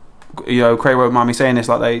 Cray won't mind me saying this.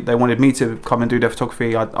 Like they wanted me to come and do their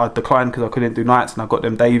photography. I declined because I couldn't do nights, and I got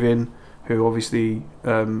them Dave in, who obviously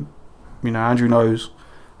Andrew knows,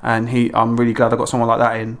 and I'm really glad I got someone like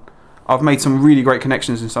that in. I've made some really great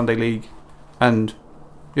connections in Sunday League, and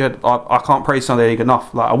yeah, I can't praise Sunday League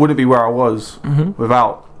enough. Like I wouldn't be where I was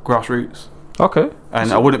without Grassroots. Okay.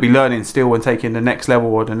 And I wouldn't be learning still and taking the next level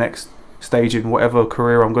or the next stage in whatever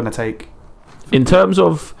career I'm going to take. In terms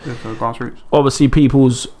of Grassroots, obviously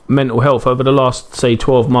people's mental health over the last, say,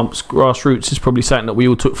 12 months, Grassroots is probably something that we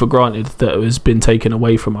all took for granted that has been taken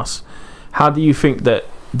away from us. How do you think that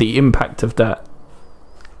the impact of that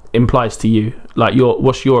implies to you? Like,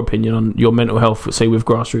 what's your opinion on your mental health, say, with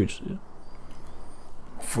Grassroots?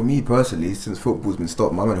 For me personally, since football's been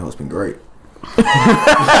stopped, my mental health's been great.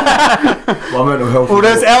 My mental health. All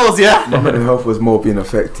those L's, yeah. My mental health was more being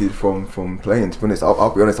affected from playing. To be honest,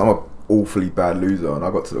 I'll be honest, I'm an awfully bad loser, and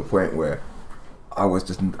I got to the point where I was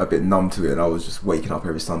just a bit numb to it, and I was just waking up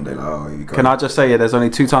every Sunday like, oh, here we go. Can I just say, there's only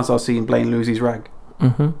 2 times I've seen Blaine lose his rag.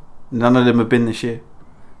 None of them have been this year,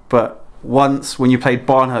 but once when you played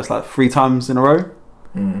Barnhurst like 3 times in a row.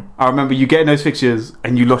 I remember you getting those fixtures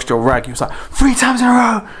and you lost your rag. You was like 3 times in a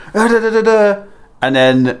row, and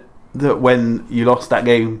then when you lost that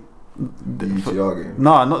game, the UTR game.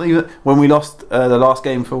 No, not even when we lost the last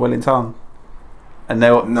game for Wellington, and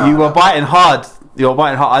you were biting hard. You were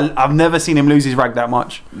biting hard. I've never seen him lose his rag that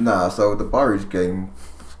much. Nah, so the Burridge game,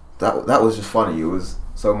 that was just funny. It was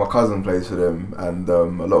so my cousin plays for them, and a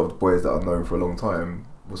lot of the boys that I've known for a long time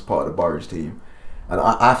was part of the Burridge team. And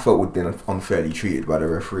I felt we'd been unfairly treated by the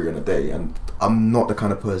referee on the day. And I'm not the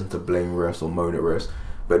kind of person to blame refs or moan at refs,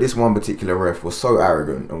 but this one particular ref was so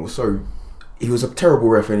arrogant and he was a terrible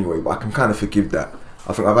ref anyway, but I can kind of forgive that.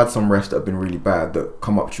 I think I've had some refs that have been really bad that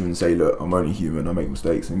come up to you and say, look, I'm only human, I make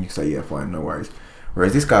mistakes, and you say, yeah, fine, no worries.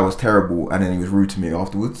 Whereas this guy was terrible, and then he was rude to me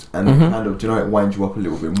afterwards, and kind of, it winds you up a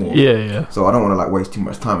little bit more. Yeah. So I don't want to waste too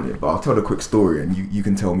much time on it, but I'll tell the quick story, and you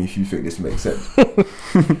can tell me if you think this makes sense.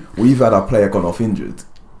 We've had our player gone off injured,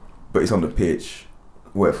 but he's on the pitch,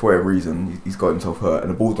 where for whatever reason he's got himself hurt,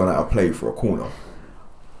 and the ball's gone out of play for a corner.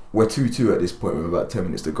 We're 2-2 at this point with about 10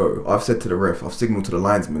 minutes to go. I've said to the ref, I've signalled to the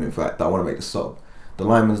linesman, in fact, that I want to make the sub. The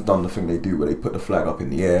lineman's done the thing they do where they put the flag up in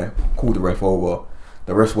the air, called the ref over.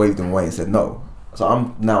 The ref waved him away and said no. So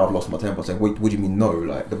I've lost my temper saying, wait, what do you mean no?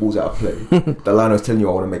 Like, the ball's out of play. The liner's telling you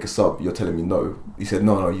I want to make a sub, you're telling me no. He said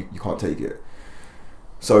no, you can't take it.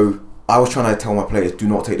 So I was trying to tell my players, do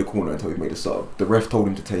not take the corner until we've made a sub. The ref told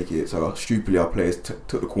him to take it, so stupidly our players took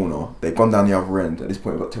the corner. They've gone down the other end. At this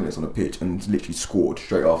point we've got 10 minutes on the pitch and literally scored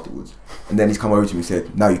straight afterwards. And then he's come over to me and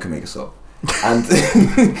said, now you can make a sub. And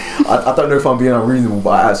I don't know if I'm being unreasonable, but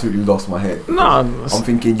I absolutely lost my head. No, I'm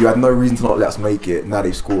thinking you had no reason to not let us make it. Now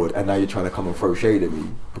they've scored, and now you're trying to come and throw shade at me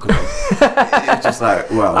because it's just like,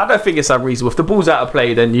 well, I don't think it's unreasonable. If the ball's out of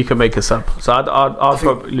play, then you can make a sub. So I'd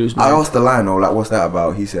probably lose. I asked the liner, like, what's that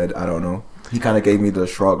about? He said, I don't know. He kind of gave me the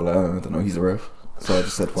shrug, like, I don't know. He's a ref. So I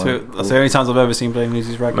just said, fine. So that's the only times I've ever seen Blaine lose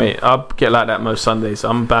his rag. Mate, I get like that most Sundays.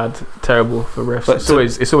 I'm bad, terrible for refs. But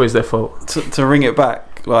it's always their fault. To ring it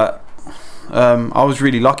back, like. I was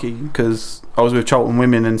really lucky because I was with Charlton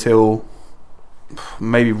Women until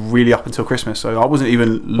maybe really up until Christmas, so I wasn't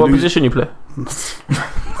even. What position you play?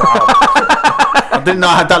 I didn't know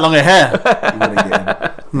I had that long hair.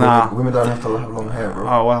 Nah, women don't have to have long hair, bro.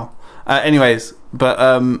 Oh well. Anyways, but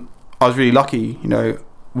I was really lucky,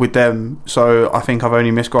 with them. So I think I've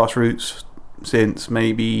only missed Grassroots since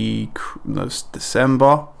maybe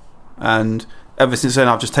December, and ever since then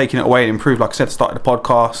I've just taken it away and improved. Like I said, started a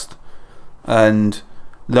podcast. And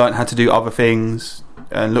learned how to do other things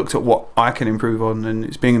and looked at what I can improve on, and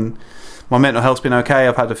it's been my mental health's been okay.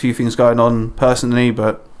 I've had a few things going on personally,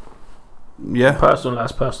 but yeah, personal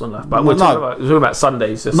life. But we're talking about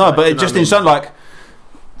Sundays. No, but just in Sunday, like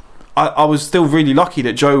I was still really lucky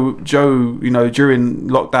that Joe, you know, during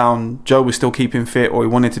lockdown, Joe was still keeping fit, or he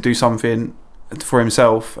wanted to do something for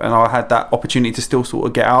himself, and I had that opportunity to still sort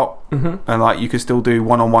of get out, and like you could still do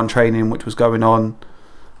one-on-one training, which was going on,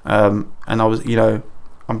 and I was, you know,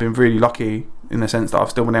 I've been really lucky in the sense that I've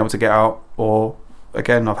still been able to get out, or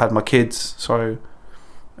again, I've had my kids, so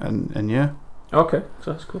and yeah. Okay,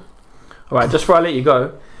 so that's cool. All right, just before I let you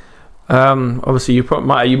go, obviously you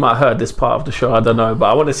might have heard this part of the show, I don't know, but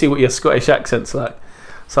I want to see what your Scottish accent's like.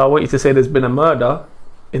 So I want you to say there's been a murder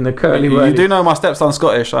in the Curly Wurly. You do know my stepson's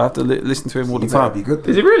Scottish. I have to listen to him all the time. Be good.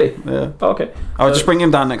 Is he really? Yeah. Oh, okay. I'll just bring him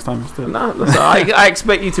down next time. No, I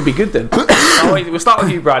expect you to be good then. We'll start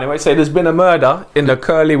with you, Brownie. I say there's been a murder in the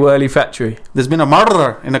Curly Wurly factory. There's been a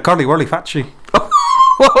murder in the Curly Wurly factory.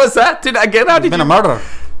 What was that? Did again? How did There's been a murder.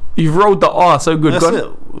 You've rolled the R so good. That's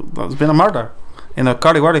it. There's been a murder in a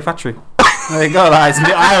Curly Wurly factory. There you go. Like, it's a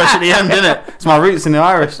bit Irish at the end, isn't it? It's my roots in the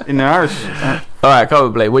Irish. All right, come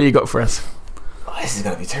on, Blake. What you got for us? Oh, this is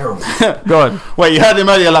gonna be terrible. Go on. Wait, you heard him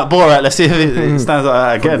earlier like Borat. Let's see if it stands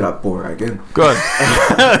like that again. Like Borat again. Go on.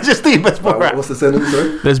 Just the best Borat. What's the sentence,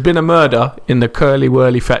 sorry? There's been a murder in the Curly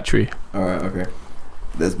Wurly factory. All right, okay.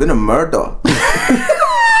 There's been a murder.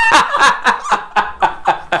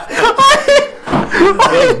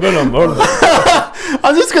 There's been a murder.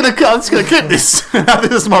 I'm just gonna clip this.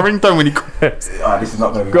 This is my ringtone when he calls. This is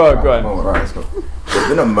not gonna be. Go on. All right, let's go. There's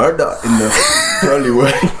been a murder in the Curly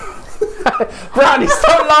Wurly. Brownie,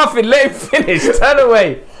 stop laughing. Let him finish. Turn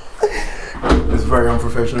away. It's very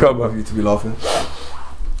unprofessional of you to be laughing.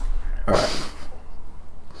 All right.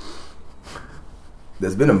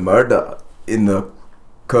 There's been a murder in the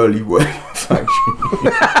Curly Wurly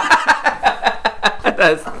factory.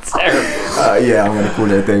 That's terrible. Yeah, I'm gonna call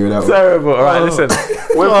it a day with that one. Terrible. All right, listen.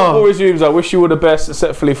 When football resumes, I wish you all the best,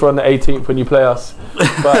 exceptly for on the 18th when you play us.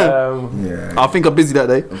 But yeah, I think I'm busy that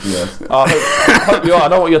day. Yes. I hope you are. I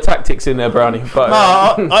don't want your tactics in there, Brownie. But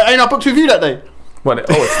I ain't booked with you that day.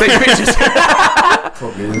 It's take pictures.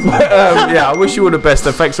 Probably is. Yeah, I wish you all the best,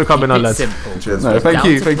 and thanks for coming on, lads. Simple. Cheers, no, thank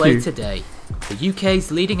you. Down to Play today, the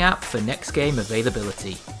UK's leading app for next game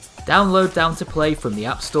availability. Download Down to Play from the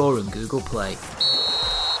App Store and Google Play.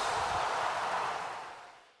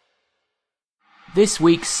 This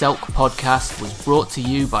week's Selk podcast was brought to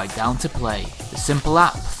you by Down to Play, the simple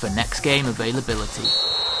app for next game availability.